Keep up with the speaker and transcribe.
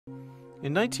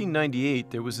In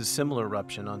 1998, there was a similar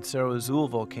eruption on Cerro Azul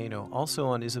volcano, also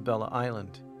on Isabela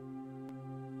Island.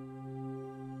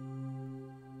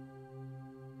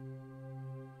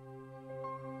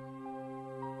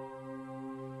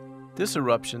 This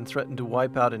eruption threatened to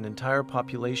wipe out an entire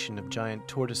population of giant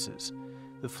tortoises.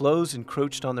 The flows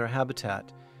encroached on their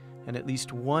habitat, and at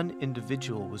least one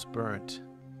individual was burnt.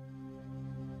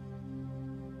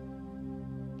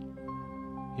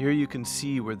 Here you can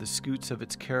see where the scutes of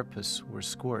its carapace were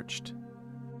scorched.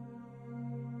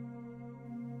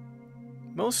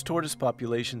 Most tortoise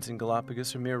populations in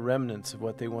Galapagos are mere remnants of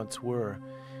what they once were.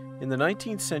 In the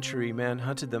 19th century, man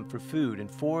hunted them for food, and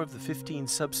 4 of the 15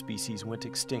 subspecies went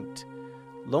extinct.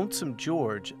 Lonesome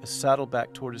George, a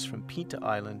saddleback tortoise from Pinta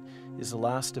Island, is the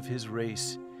last of his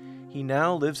race. He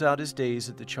now lives out his days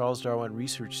at the Charles Darwin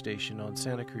Research Station on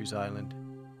Santa Cruz Island.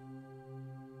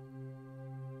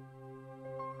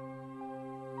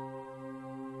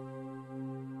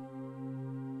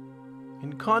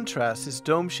 In contrast, this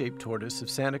dome-shaped tortoise of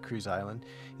Santa Cruz Island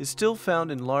is still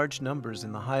found in large numbers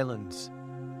in the highlands.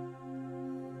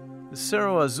 The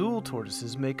Cerro Azul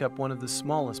tortoises make up one of the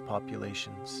smallest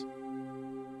populations.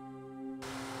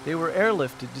 They were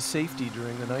airlifted to safety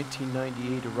during the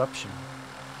 1998 eruption.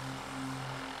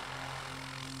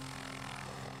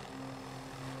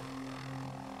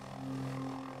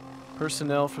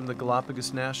 Personnel from the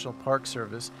Galapagos National Park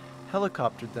Service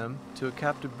helicoptered them to a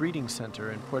captive breeding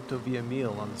center in Puerto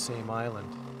Villamil on the same island.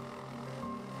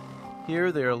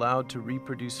 Here they are allowed to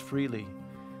reproduce freely.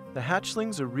 The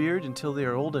hatchlings are reared until they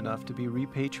are old enough to be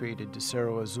repatriated to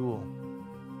Cerro Azul.